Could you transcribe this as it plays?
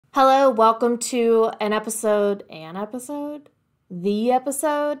Hello, welcome to the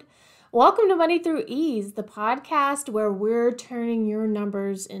episode. Welcome to Money Through Ease, the podcast where we're turning your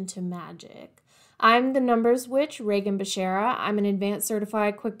numbers into magic. I'm the numbers witch, Reagan Bashara. I'm an advanced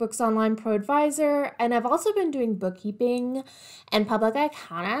certified QuickBooks Online Pro Advisor, and I've also been doing bookkeeping and public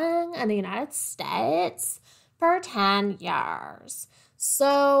accounting in the United States for 10 years.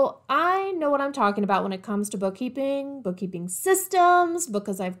 So I know what I'm talking about when it comes to bookkeeping systems,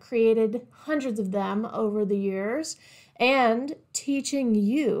 because I've created hundreds of them over the years, and teaching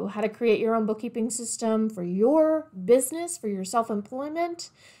you how to create your own bookkeeping system for your business, for your self-employment,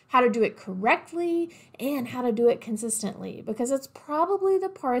 how to do it correctly, and how to do it consistently, because it's probably the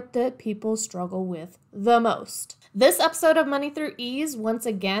part that people struggle with the most. This episode of Money Through Ease, once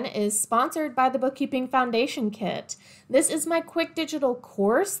again, is sponsored by the Bookkeeping Foundation Kit. This is my quick digital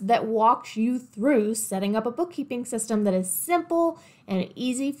course that walks you through setting up a bookkeeping system that is simple and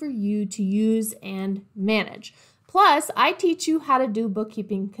easy for you to use and manage. Plus, I teach you how to do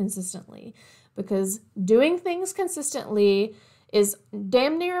bookkeeping consistently, because doing things consistently is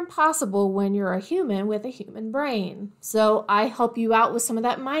damn near impossible when you're a human with a human brain. So I help you out with some of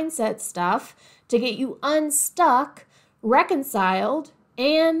that mindset stuff to get you unstuck, reconciled,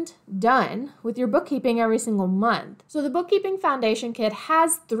 and done with your bookkeeping every single month. So the Bookkeeping Foundation Kit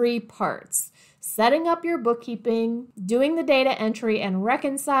has 3 parts: setting up your bookkeeping, doing the data entry and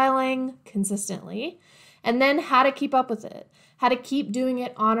reconciling consistently, and then how to keep up with it, how to keep doing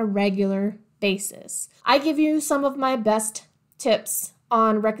it on a regular basis. I give you some of my best tips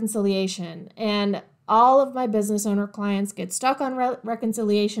on reconciliation, and all of my business owner clients get stuck on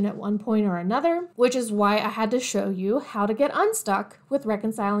reconciliation at one point or another, which is why I had to show you how to get unstuck with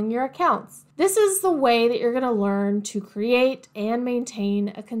reconciling your accounts. This is the way that you're going to learn to create and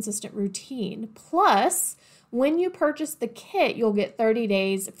maintain a consistent routine. Plus, when you purchase the kit, you'll get 30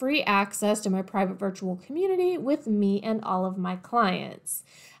 days free access to my private virtual community with me and all of my clients,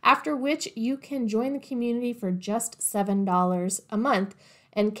 after which you can join the community for just $7 a month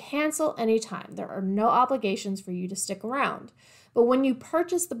and cancel anytime. There are no obligations for you to stick around. But when you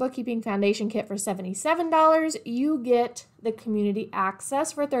purchase the Bookkeeping Foundation Kit for $77, you get the community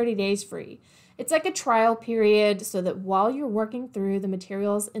access for 30 days free. It's like a trial period so that while you're working through the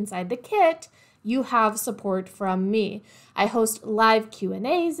materials inside the kit, you have support from me. I host live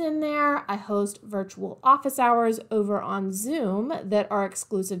Q&As in there. I host virtual office hours over on Zoom that are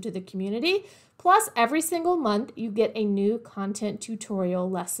exclusive to the community. Plus, every single month, you get a new content tutorial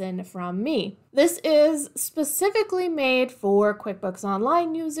lesson from me. This is specifically made for QuickBooks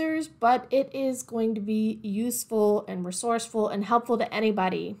Online users, but it is going to be useful and resourceful and helpful to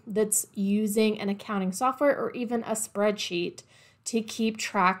anybody that's using an accounting software or even a spreadsheet to keep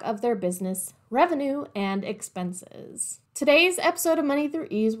track of their business revenue and expenses. Today's episode of Money Through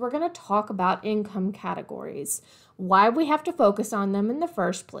Ease, we're going to talk about income categories, why we have to focus on them in the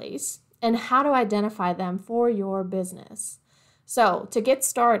first place, and how to identify them for your business. So to get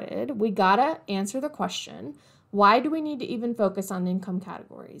started, we gotta answer the question, why do we need to even focus on income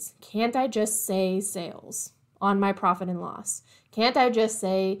categories? Can't I just say sales on my profit and loss? Can't I just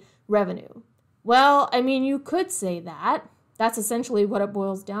say revenue? Well, I mean, you could say that. That's essentially what it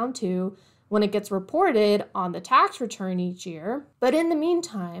boils down to when it gets reported on the tax return each year. But in the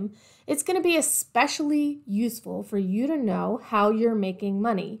meantime, it's going to be especially useful for you to know how you're making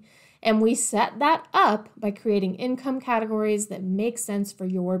money. And we set that up by creating income categories that make sense for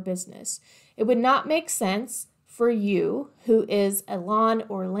your business. It would not make sense for you, who is a lawn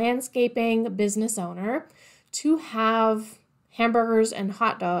or landscaping business owner, to have hamburgers and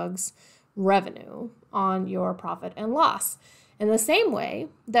hot dogs revenue on your profit and loss. In the same way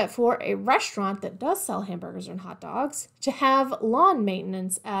that for a restaurant that does sell hamburgers and hot dogs, to have lawn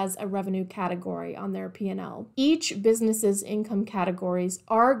maintenance as a revenue category on their P&L. Each business's income categories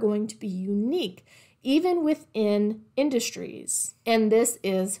are going to be unique, even within industries. And this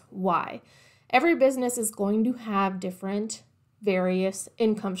is why. Every business is going to have different various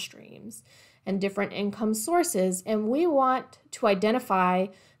income streams and different income sources, and we want to identify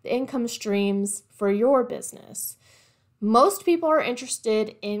the income streams for your business. Most people are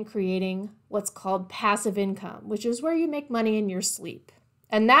interested in creating what's called passive income, which is where you make money in your sleep.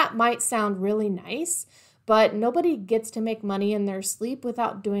 And that might sound really nice, but nobody gets to make money in their sleep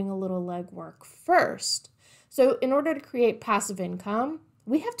without doing a little legwork first. So in order to create passive income,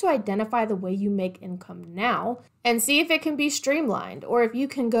 we have to identify the way you make income now and see if it can be streamlined, or if you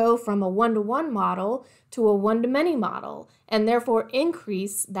can go from a one-to-one model to a one-to-many model and therefore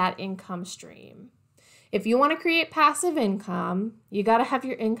increase that income stream. If you want to create passive income, you got to have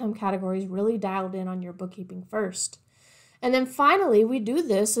your income categories really dialed in on your bookkeeping first. And then finally, we do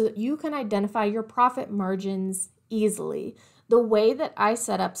this so that you can identify your profit margins easily. The way that I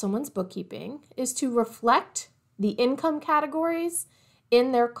set up someone's bookkeeping is to reflect the income categories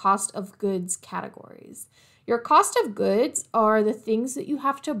in their cost of goods categories. Your cost of goods are the things that you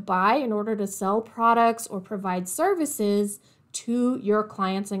have to buy in order to sell products or provide services to your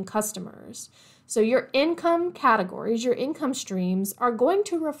clients and customers. So your income categories, your income streams are going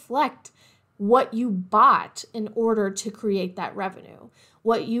to reflect what you bought in order to create that revenue,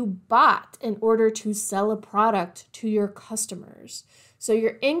 what you bought in order to sell a product to your customers. So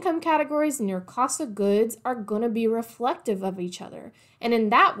your income categories and your cost of goods are going to be reflective of each other. And in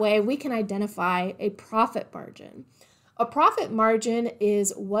that way, we can identify a profit margin. A profit margin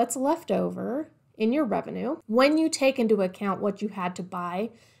is what's left over in your revenue when you take into account what you had to buy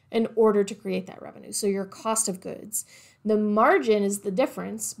in order to create that revenue. So your cost of goods. The margin is the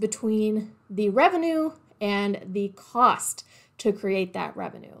difference between the revenue and the cost to create that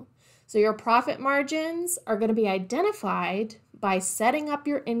revenue. So your profit margins are going to be identified by setting up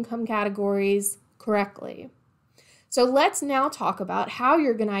your income categories correctly. So let's now talk about how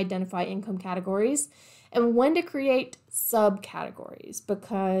you're going to identify income categories and when to create subcategories,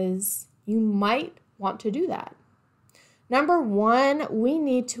 because you might want to do that. Number one, we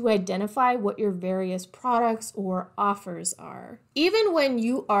need to identify what your various products or offers are. Even when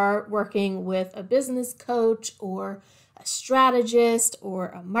you are working with a business coach or a strategist or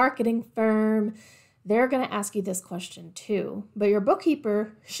a marketing firm, they're going to ask you this question too. But your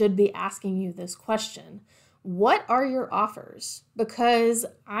bookkeeper should be asking you this question. What are your offers? Because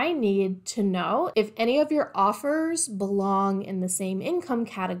I need to know if any of your offers belong in the same income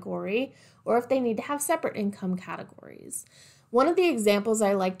category or if they need to have separate income categories. One of the examples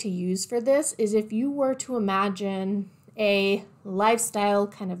I like to use for this is if you were to imagine a lifestyle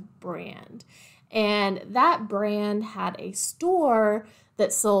kind of brand, and that brand had a store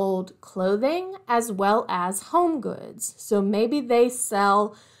that sold clothing as well as home goods. So maybe they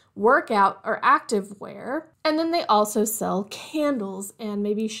sell workout or active wear, and then they also sell candles and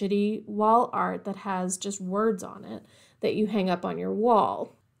maybe shitty wall art that has just words on it that you hang up on your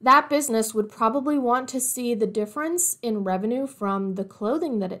wall. That business would probably want to see the difference in revenue from the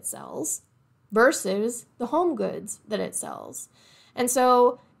clothing that it sells versus the home goods that it sells. And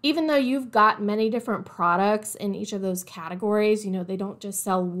so even though you've got many different products in each of those categories, they don't just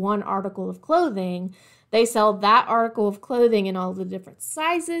sell one article of clothing, they sell that article of clothing in all the different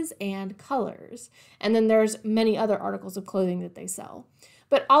sizes and colors. And then there's many other articles of clothing that they sell.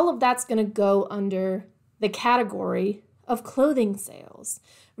 But all of that's going to go under the category of clothing sales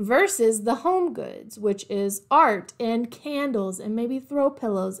versus the home goods, which is art and candles and maybe throw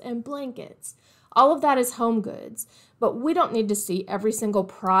pillows and blankets. All of that is home goods, but we don't need to see every single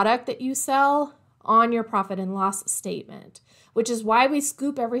product that you sell on your profit and loss statement, which is why we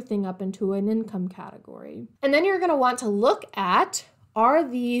scoop everything up into an income category. And then you're going to want to look at, are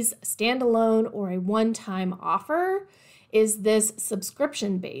these standalone or a one-time offer? Is this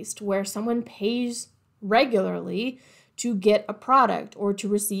subscription-based where someone pays regularly to get a product or to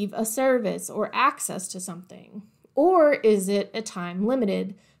receive a service or access to something? Or is it a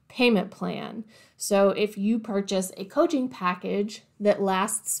time-limited payment plan? So if you purchase a coaching package that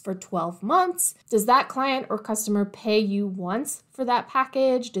lasts for 12 months, does that client or customer pay you once for that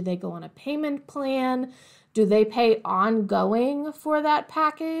package? Do they go on a payment plan? Do they pay ongoing for that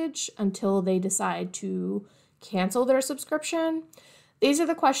package until they decide to cancel their subscription? These are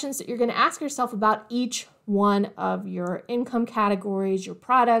the questions that you're going to ask yourself about each one of your income categories, your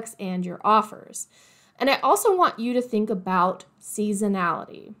products, and your offers. And I also want you to think about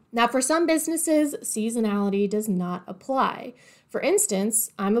seasonality. Now, for some businesses, seasonality does not apply. For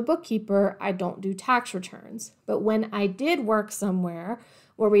instance, I'm a bookkeeper, I don't do tax returns. But when I did work somewhere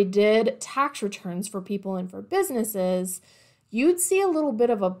where we did tax returns for people and for businesses, you'd see a little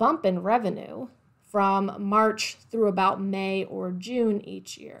bit of a bump in revenue from March through about May or June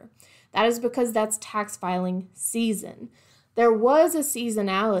each year. That is because that's tax filing season. There was a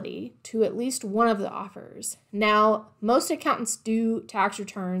seasonality to at least one of the offers. Now, most accountants do tax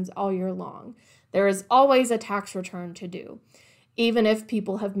returns all year long. There is always a tax return to do, even if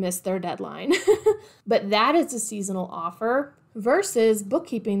people have missed their deadline. But that is a seasonal offer versus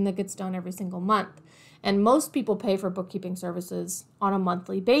bookkeeping that gets done every single month. And most people pay for bookkeeping services on a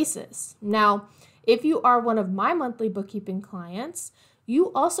monthly basis. Now, if you are one of my monthly bookkeeping clients,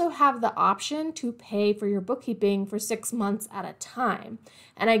 you also have the option to pay for your bookkeeping for 6 months at a time.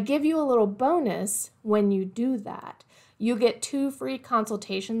 And I give you a little bonus when you do that. You get 2 free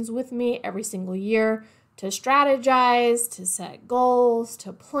consultations with me every single year to strategize, to set goals,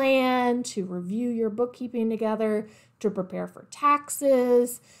 to plan, to review your bookkeeping together, to prepare for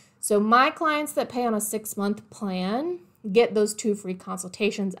taxes. So my clients that pay on a 6-month plan get those 2 free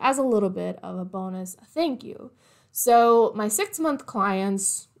consultations as a little bit of a bonus thank you. So my 6-month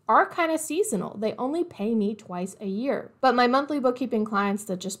clients are kind of seasonal. They only pay me twice a year. But my monthly bookkeeping clients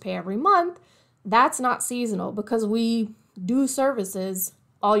that just pay every month, that's not seasonal because we do services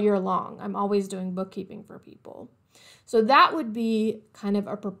all year long. I'm always doing bookkeeping for people. So that would be kind of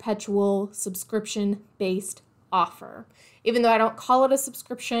a perpetual subscription-based offer. Even though I don't call it a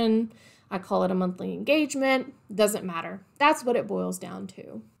subscription, I call it a monthly engagement. Doesn't matter. That's what it boils down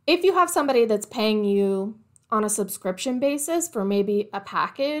to. If you have somebody that's paying you on a subscription basis for maybe a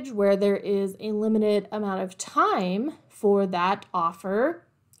package where there is a limited amount of time for that offer,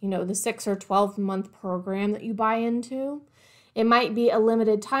 the 6 or 12-month program that you buy into, it might be a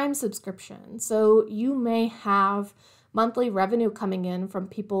limited time subscription. So you may have monthly revenue coming in from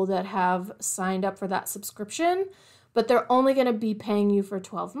people that have signed up for that subscription, but they're only going to be paying you for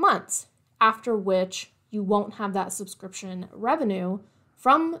 12 months, after which you won't have that subscription revenue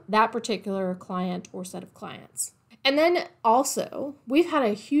from that particular client or set of clients. And then also, we've had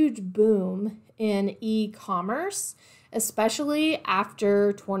a huge boom in e-commerce, especially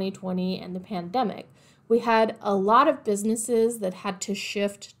after 2020 and the pandemic. We had a lot of businesses that had to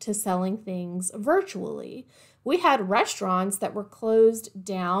shift to selling things virtually. We had restaurants that were closed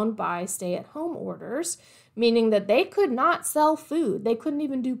down by stay-at-home orders, meaning that they could not sell food. They couldn't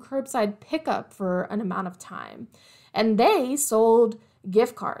even do curbside pickup for an amount of time. And they sold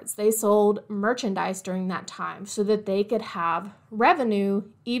gift cards. They sold merchandise during that time so that they could have revenue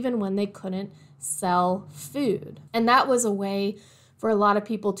even when they couldn't sell food. And that was a way for a lot of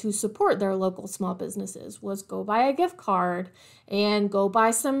people to support their local small businesses, was go buy a gift card and go buy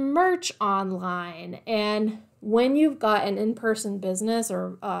some merch online. And when you've got an in-person business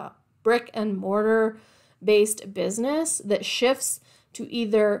or a brick and mortar based business that shifts to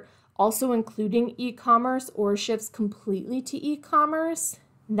either also including e-commerce or shifts completely to e-commerce,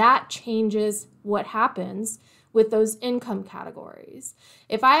 that changes what happens with those income categories.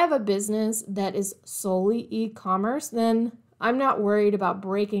 If I have a business that is solely e-commerce, then I'm not worried about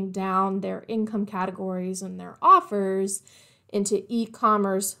breaking down their income categories and their offers into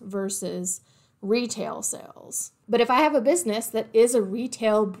e-commerce versus retail sales. But if I have a business that is a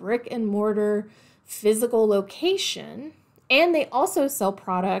retail brick and mortar physical location, and they also sell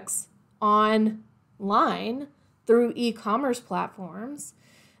products online through e-commerce platforms,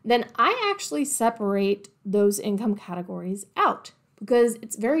 then I actually separate those income categories out because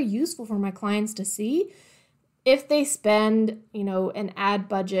it's very useful for my clients to see if they spend, an ad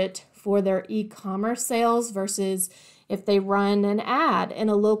budget for their e-commerce sales versus if they run an ad in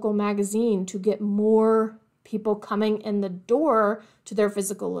a local magazine to get more people coming in the door to their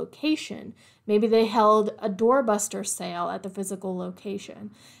physical location. Maybe they held a doorbuster sale at the physical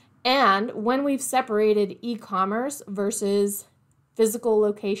location. And when we've separated e-commerce versus physical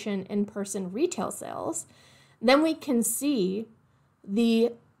location in-person retail sales, then we can see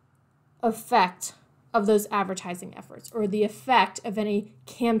the effect of those advertising efforts or the effect of any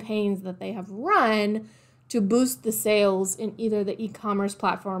campaigns that they have run to boost the sales in either the e-commerce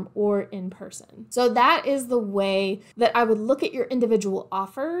platform or in person. So that is the way that I would look at your individual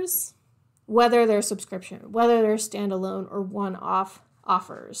offers, whether they're subscription, whether they're standalone or one-off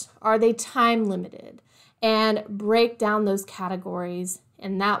offers. Are they time limited? And break down those categories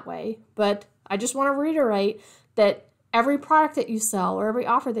in that way. But I just want to reiterate that every product that you sell or every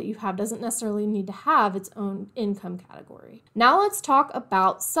offer that you have doesn't necessarily need to have its own income category. Now let's talk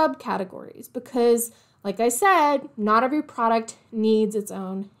about subcategories because, like I said, not every product needs its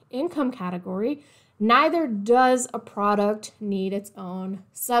own income category. Neither does a product need its own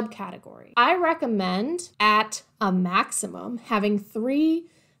subcategory. I recommend at a maximum having 3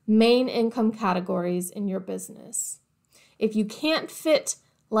 main income categories in your business. If you can't fit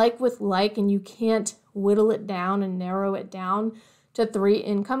like with like and you can't whittle it down and narrow it down to 3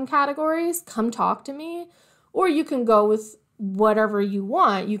 income categories, come talk to me. Or you can go with whatever you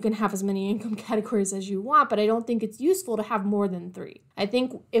want. You can have as many income categories as you want, but I don't think it's useful to have more than 3. I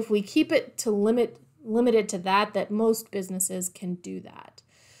think if we keep it to limited to that most businesses can do that.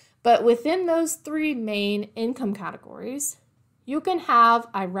 But within those 3 main income categories, you can have,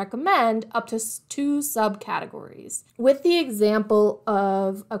 I recommend, up to 2 subcategories. With the example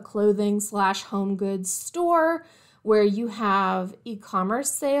of a clothing/home goods store where you have e-commerce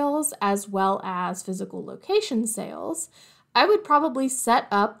sales as well as physical location sales, I would probably set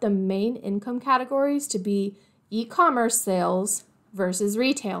up the main income categories to be e-commerce sales versus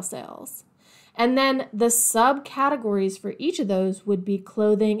retail sales. And then the subcategories for each of those would be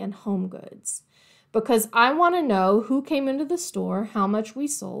clothing and home goods. because I want to know who came into the store, how much we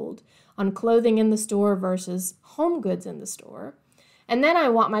sold on clothing in the store versus home goods in the store. And then I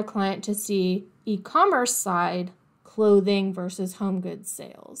want my client to see e-commerce side, clothing versus home goods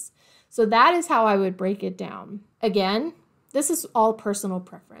sales. So that is how I would break it down. Again, this is all personal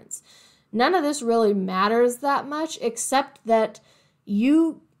preference. None of this really matters that much, except that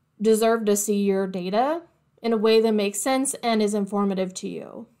you deserve to see your data in a way that makes sense and is informative to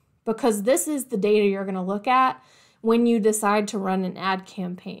you. Because this is the data you're going to look at when you decide to run an ad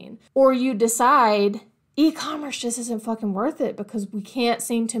campaign. Or you decide e-commerce just isn't fucking worth it because we can't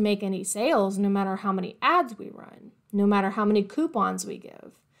seem to make any sales no matter how many ads we run, no matter how many coupons we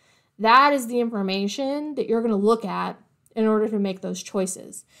give. That is the information that you're going to look at in order to make those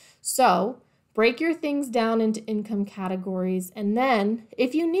choices. So break your things down into income categories, and then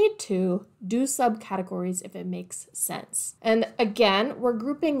if you need to, do subcategories if it makes sense. And again, we're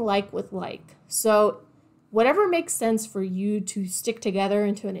grouping like with like. So whatever makes sense for you to stick together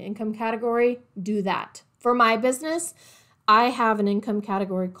into an income category, do that. For my business, I have an income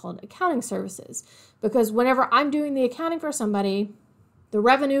category called accounting services because whenever I'm doing the accounting for somebody, the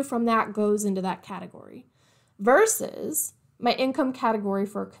revenue from that goes into that category versus my income category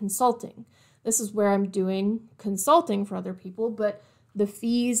for consulting. This is where I'm doing consulting for other people, but the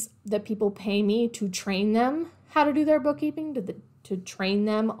fees that people pay me to train them how to do their bookkeeping, to train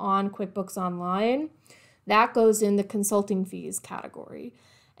them on QuickBooks Online, that goes in the consulting fees category.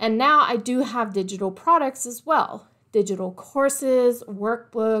 And now I do have digital products as well. Digital courses,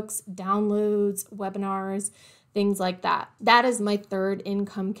 workbooks, downloads, webinars, things like that. That is my third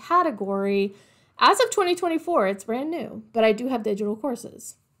income category. As of 2024, it's brand new, but I do have digital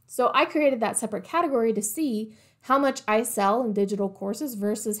courses. So I created that separate category to see how much I sell in digital courses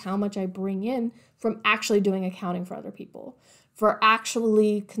versus how much I bring in from actually doing accounting for other people, for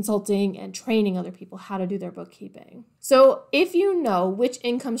actually consulting and training other people how to do their bookkeeping. So if you know which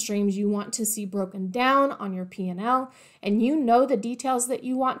income streams you want to see broken down on your P&L and you know the details that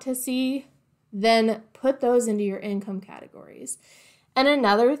you want to see, then put those into your income categories. And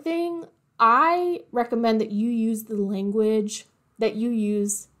another thing, I recommend that you use the language that you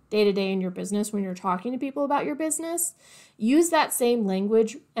use day-to-day in your business when you're talking to people about your business. Use that same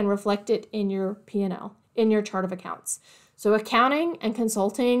language and reflect it in your P&L, in your chart of accounts. So accounting and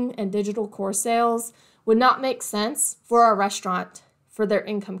consulting and digital course sales would not make sense for a restaurant for their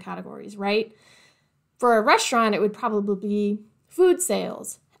income categories, right? For a restaurant, it would probably be food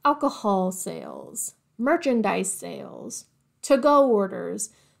sales, alcohol sales, merchandise sales, to-go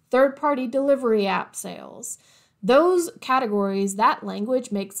orders, third-party delivery app sales. Those categories, that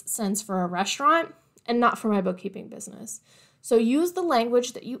language makes sense for a restaurant and not for my bookkeeping business. So use the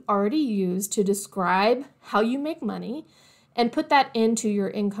language that you already use to describe how you make money and put that into your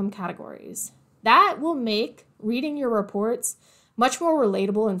income categories. That will make reading your reports much more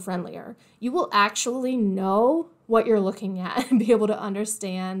relatable and friendlier. You will actually know what you're looking at and be able to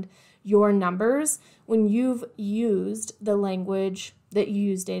understand your numbers when you've used the language that you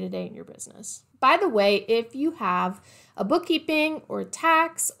use day to day in your business. By the way, if you have a bookkeeping or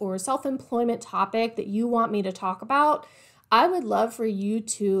tax or self-employment topic that you want me to talk about, I would love for you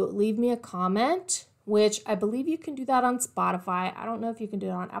to leave me a comment, which I believe you can do that on Spotify. I don't know if you can do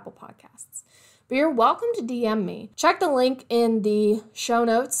it on Apple Podcasts, but you're welcome to DM me. Check the link in the show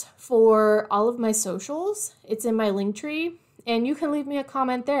notes for all of my socials. It's in my link tree. And you can leave me a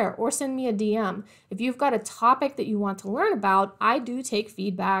comment there or send me a DM. If you've got a topic that you want to learn about, I do take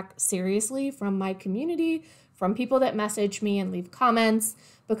feedback seriously from my community, from people that message me and leave comments,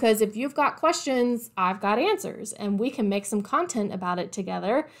 because if you've got questions, I've got answers and we can make some content about it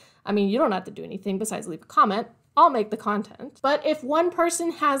together. I mean, you don't have to do anything besides leave a comment. I'll make the content. But if one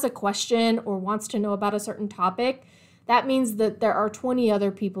person has a question or wants to know about a certain topic, that means that there are 20 other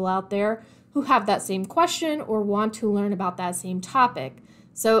people out there who have that same question or want to learn about that same topic.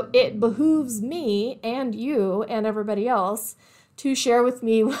 So it behooves me and you and everybody else to share with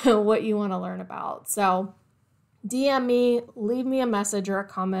me what you want to learn about. So DM me, leave me a message or a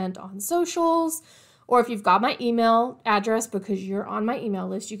comment on socials, or if you've got my email address because you're on my email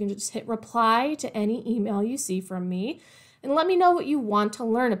list, you can just hit reply to any email you see from me and let me know what you want to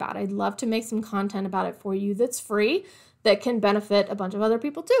learn about. I'd love to make some content about it for you that's free, that can benefit a bunch of other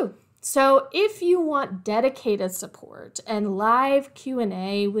people too. So if you want dedicated support and live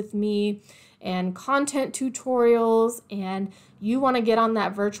Q&A with me and content tutorials, and you want to get on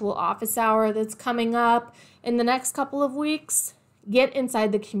that virtual office hour that's coming up in the next couple of weeks, get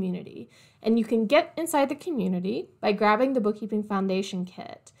inside the community. And you can get inside the community by grabbing the Bookkeeping Foundation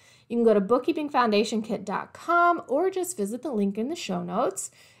Kit. You can go to bookkeepingfoundationkit.com or just visit the link in the show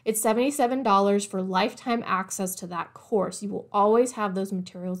notes. It's $77 for lifetime access to that course. You will always have those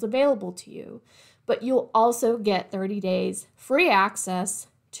materials available to you, but you'll also get 30 days free access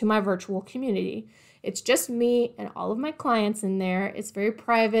to my virtual community. It's just me and all of my clients in there. It's very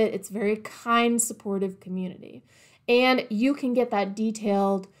private. It's very kind, supportive community. And you can get that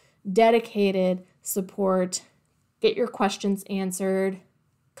detailed, dedicated support, get your questions answered,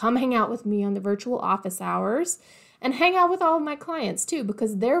 come hang out with me on the virtual office hours, and hang out with all of my clients too,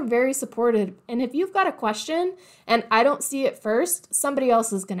 because they're very supportive. And if you've got a question and I don't see it first, somebody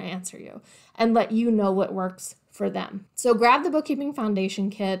else is going to answer you and let you know what works for them. So grab the Bookkeeping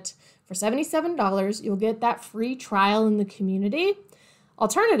Foundation Kit for $77. You'll get that free trial in the community.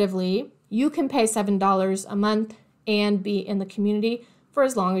 Alternatively, you can pay $7 a month and be in the community for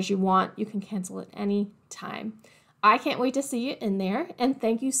as long as you want. You can cancel at any time. I can't wait to see you in there, and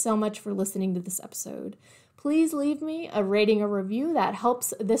thank you so much for listening to this episode. Please leave me a rating or review that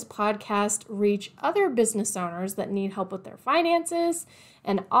helps this podcast reach other business owners that need help with their finances,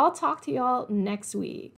 and I'll talk to y'all next week.